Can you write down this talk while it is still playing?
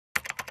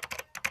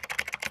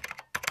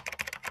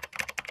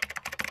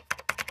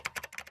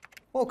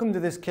Welcome to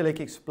this Killick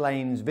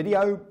Explains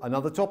video,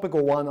 another topical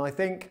one I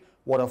think,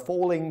 what a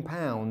falling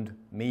pound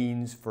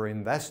means for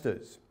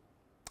investors.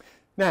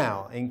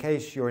 Now, in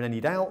case you're in any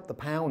doubt, the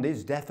pound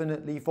is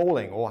definitely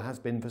falling, or has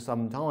been for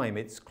some time.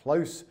 It's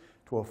close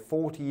to a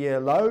 40-year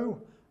low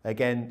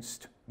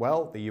against,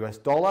 well, the US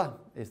dollar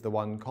is the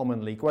one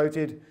commonly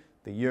quoted,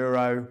 the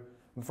euro,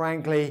 and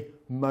frankly,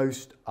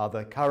 most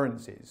other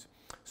currencies.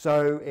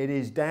 So it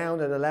is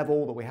down at a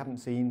level that we haven't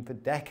seen for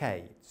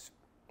decades.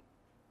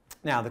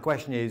 Now, the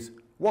question is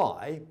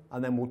why,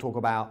 and then we'll talk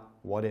about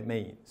what it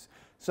means.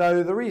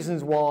 So the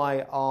reasons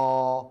why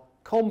are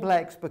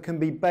complex, but can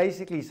be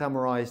basically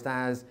summarized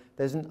as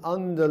there's an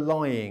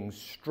underlying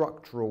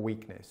structural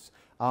weakness.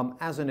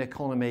 As an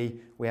economy,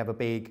 we have a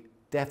big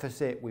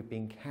deficit. We've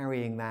been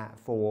carrying that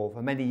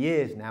for many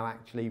years now,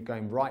 actually,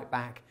 going right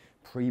back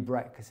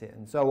pre-Brexit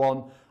and so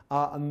on.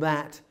 And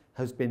that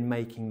has been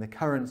making the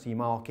currency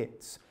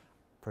markets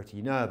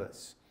pretty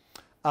nervous.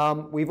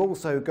 We've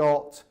also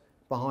got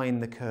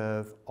behind the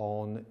curve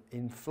on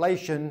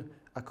inflation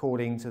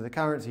according to the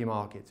currency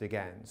markets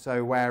again.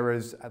 So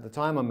whereas at the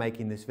time I'm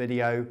making this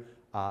video,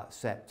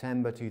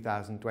 September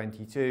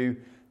 2022,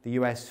 the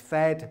US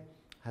Fed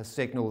has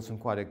signaled some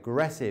quite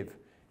aggressive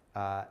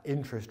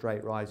interest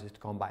rate rises to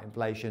combat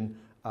inflation.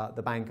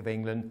 The Bank of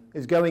England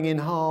is going in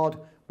hard,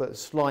 but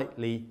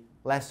slightly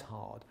less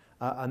hard.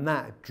 And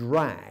that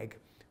drag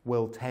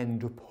will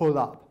tend to pull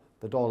up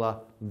the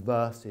dollar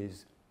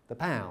versus the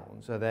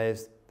pound. So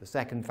there's the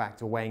second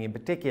factor weighing in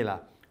particular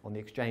on the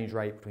exchange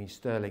rate between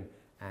sterling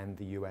and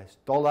the US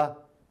dollar.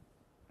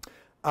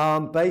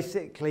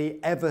 Basically,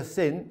 ever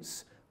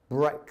since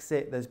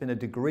Brexit, there's been a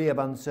degree of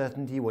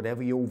uncertainty,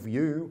 whatever your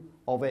view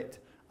of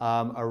it,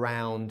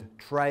 around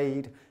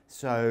trade.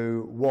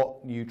 So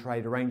what new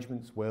trade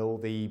arrangements will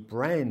the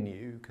brand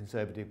new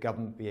Conservative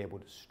government be able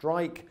to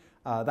strike?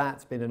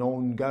 That's been an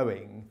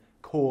ongoing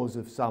cause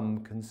of some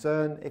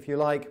concern, if you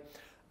like.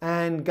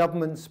 And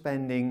government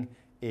spending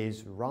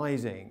is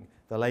rising.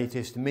 The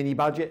latest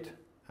mini-budget,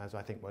 as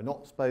I think we're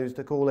not supposed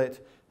to call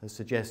it, has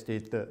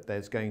suggested that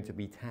there's going to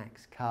be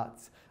tax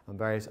cuts and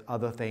various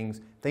other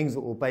things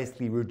that will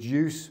basically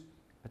reduce,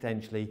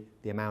 potentially,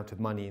 the amount of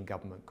money in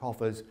government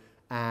coffers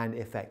and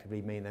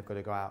effectively mean they've got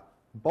to go out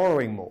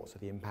borrowing more. So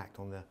the impact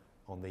on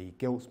the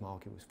gilts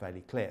market was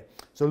fairly clear.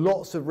 So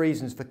lots of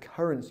reasons for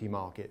currency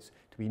markets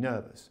to be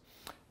nervous.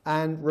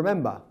 And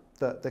remember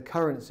that the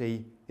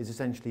currency is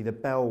essentially the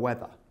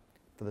bellwether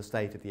for the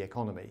state of the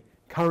economy.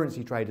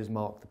 Currency traders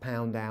mark the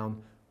pound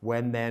down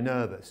when they're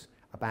nervous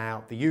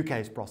about the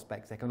UK's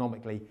prospects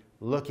economically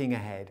looking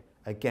ahead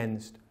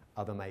against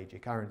other major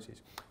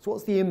currencies. So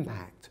what's the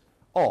impact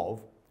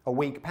of a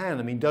weak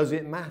pound? I mean, does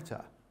it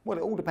matter? Well,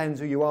 it all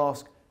depends who you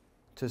ask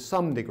to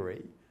some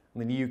degree. I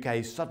mean, the UK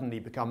has suddenly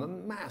become a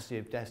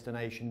massive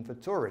destination for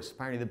tourists,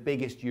 apparently the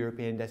biggest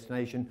European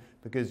destination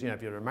because,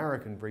 if you're an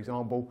American, for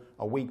example,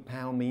 a weak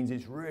pound means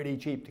it's really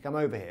cheap to come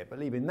over here. But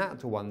leaving that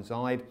to one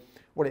side,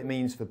 what it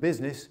means for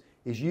business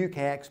is UK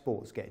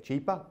exports get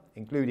cheaper,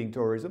 including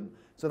tourism,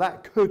 so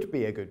that could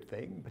be a good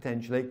thing,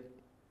 potentially.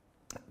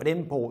 But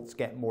imports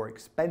get more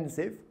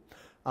expensive,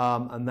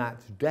 and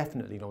that's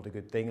definitely not a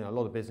good thing, and a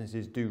lot of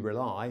businesses do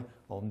rely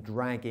on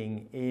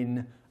dragging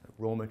in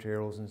raw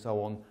materials and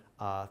so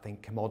on,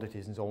 think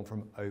commodities and so on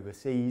from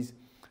overseas.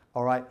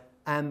 All right,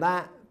 and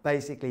that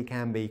basically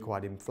can be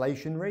quite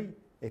inflationary.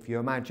 If you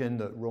imagine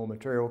that raw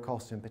material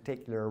costs in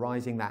particular are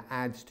rising, that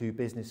adds to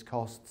business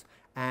costs,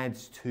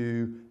 adds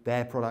to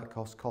their product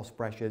cost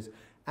pressures,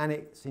 and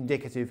it's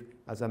indicative,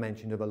 as I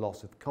mentioned, of a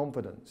loss of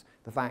confidence.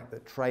 The fact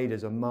that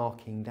traders are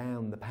marking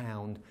down the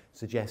pound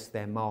suggests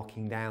they're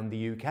marking down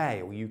the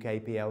UK, or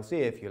UK PLC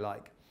if you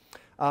like.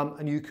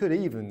 And you could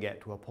even get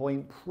to a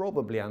point,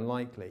 probably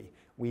unlikely,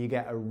 where you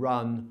get a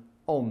run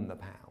on the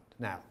pound.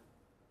 Now,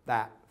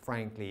 that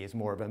frankly is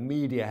more of a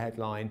media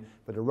headline,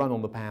 but a run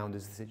on the pound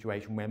is the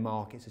situation where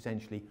markets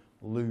essentially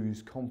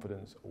lose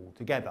confidence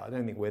altogether. I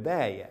don't think we're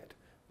there yet.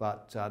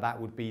 But that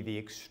would be the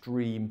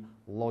extreme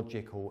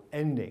logical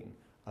ending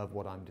of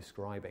what I'm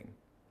describing.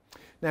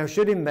 Now,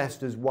 should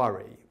investors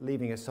worry,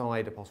 leaving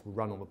aside a possible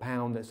run on the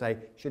pound, let's say,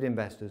 should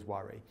investors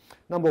worry?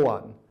 Number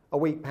one, a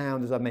weak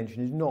pound, as I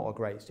mentioned, is not a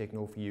great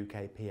signal for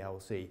UK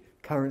PLC.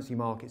 Currency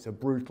markets are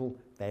brutal,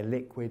 they're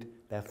liquid,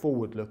 they're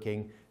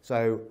forward-looking.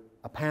 So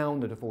a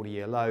pound at a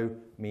 40-year low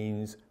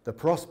means the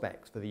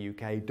prospects for the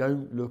UK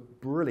don't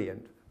look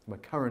brilliant from a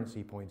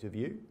currency point of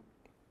view.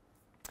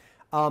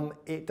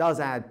 It does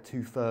add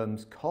to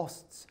firms'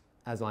 costs,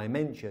 as I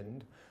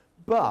mentioned,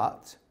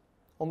 but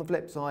on the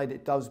flip side,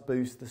 it does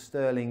boost the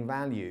sterling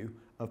value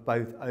of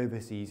both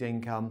overseas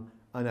income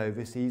and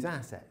overseas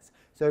assets.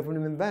 So from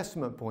an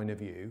investment point of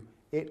view,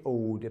 it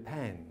all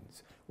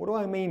depends. What do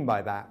I mean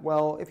by that?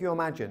 Well, if you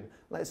imagine,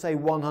 let's say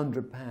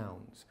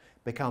 £100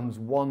 becomes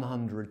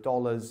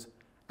 $100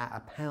 at a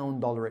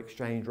pound-dollar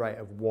exchange rate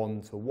of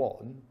 1 to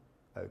 1,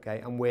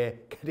 okay, and we're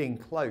getting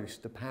close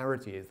to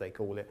parity, as they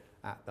call it,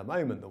 at the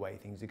moment, the way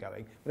things are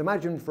going. But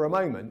imagine for a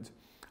moment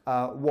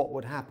what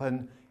would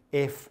happen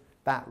if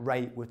that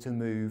rate were to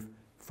move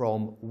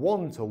from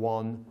 1 to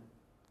 1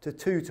 to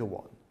 2 to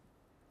 1.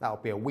 that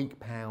would be a weak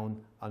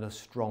pound and a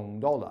strong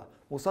dollar.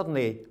 Well,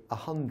 suddenly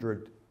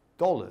 $100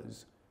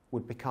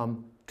 would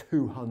become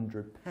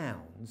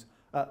 £200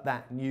 at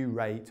that new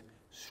rate,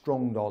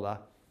 strong dollar,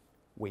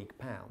 weak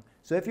pound.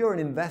 So if you're an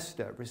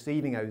investor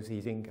receiving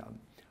overseas income,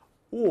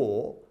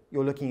 or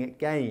you're looking at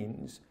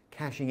gains,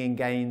 cashing in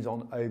gains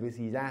on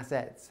overseas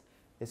assets,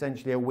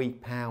 essentially a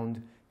weak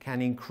pound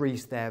can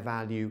increase their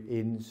value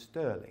in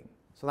sterling.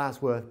 So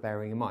that's worth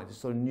bearing in mind. It's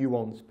a sort of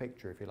nuanced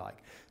picture, if you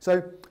like.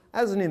 So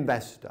as an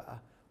investor,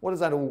 what does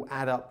that all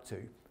add up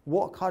to?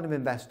 What kind of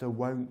investor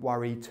won't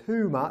worry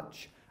too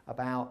much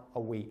about a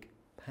weak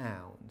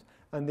pound?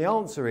 And the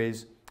answer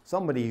is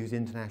somebody who's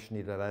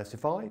internationally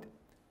diversified.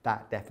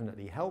 That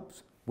definitely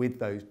helps with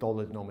those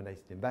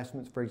dollar-denominated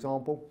investments, for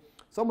example.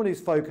 Someone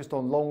who's focused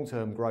on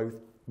long-term growth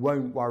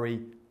won't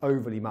worry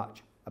overly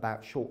much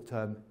about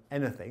short-term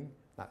anything.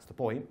 That's the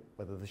point,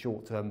 whether the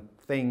short-term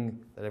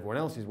thing that everyone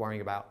else is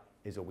worrying about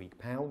is a weak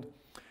pound.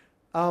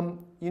 You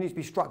need to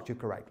be structured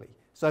correctly.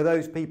 So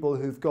those people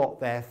who've got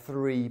their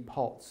 3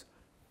 pots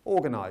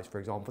organised, for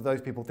example, for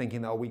those people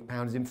thinking that a weak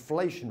pound is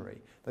inflationary,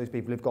 those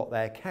people who've got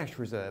their cash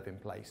reserve in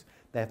place,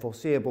 their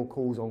foreseeable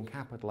calls on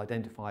capital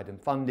identified and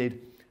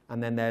funded,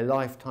 and then their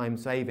lifetime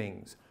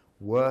savings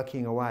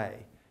working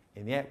away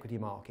in the equity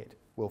market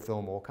will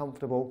feel more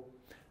comfortable.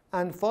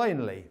 And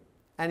finally,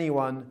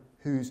 anyone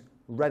who's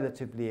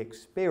relatively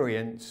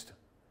experienced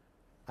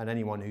and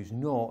anyone who's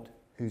not,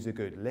 who's a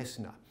good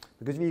listener.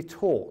 Because if you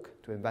talk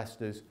to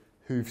investors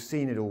who've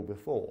seen it all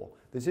before,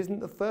 this isn't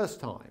the first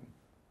time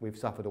we've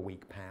suffered a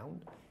weak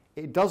pound.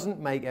 It doesn't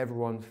make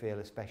everyone feel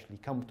especially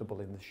comfortable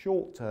in the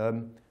short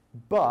term,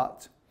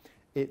 but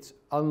it's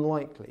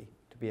unlikely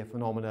to be a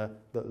phenomena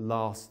that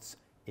lasts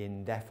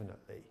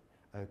indefinitely.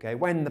 Okay,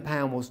 when the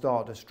pound will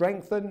start to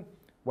strengthen,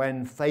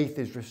 when faith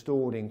is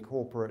restored in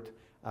corporate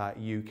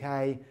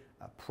UK,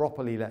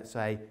 properly, let's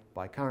say,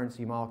 by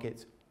currency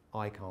markets,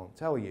 I can't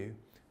tell you.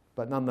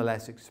 But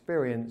nonetheless,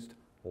 experienced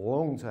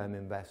long-term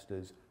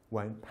investors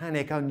won't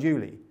panic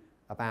unduly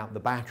about the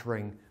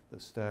battering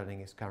that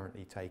sterling is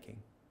currently taking.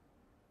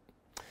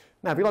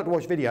 Now, if you'd like to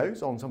watch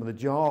videos on some of the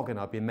jargon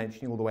I've been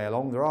mentioning all the way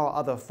along, there are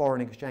other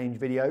foreign exchange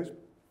videos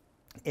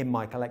in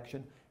my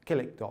collection,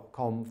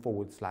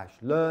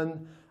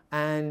 killick.com/learn.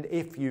 And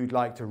if you'd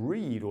like to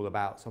read all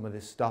about some of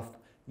this stuff,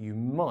 you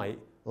might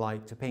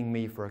like to ping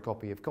me for a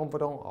copy of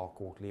Confidant, our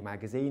quarterly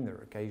magazine. There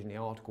are occasionally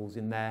articles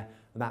in there,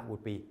 and that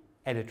would be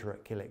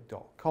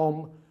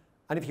editor@killick.com.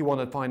 And if you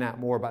want to find out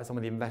more about some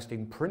of the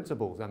investing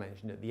principles I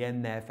mentioned at the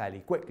end there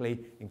fairly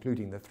quickly,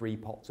 including the 3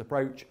 pots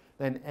approach,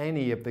 then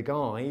any of the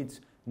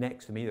guides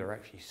next to me, there are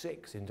actually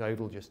 6 in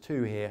total, just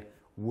 2 here,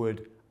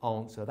 would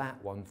answer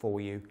that one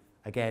for you.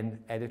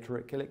 Again,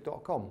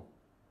 editor@killick.com.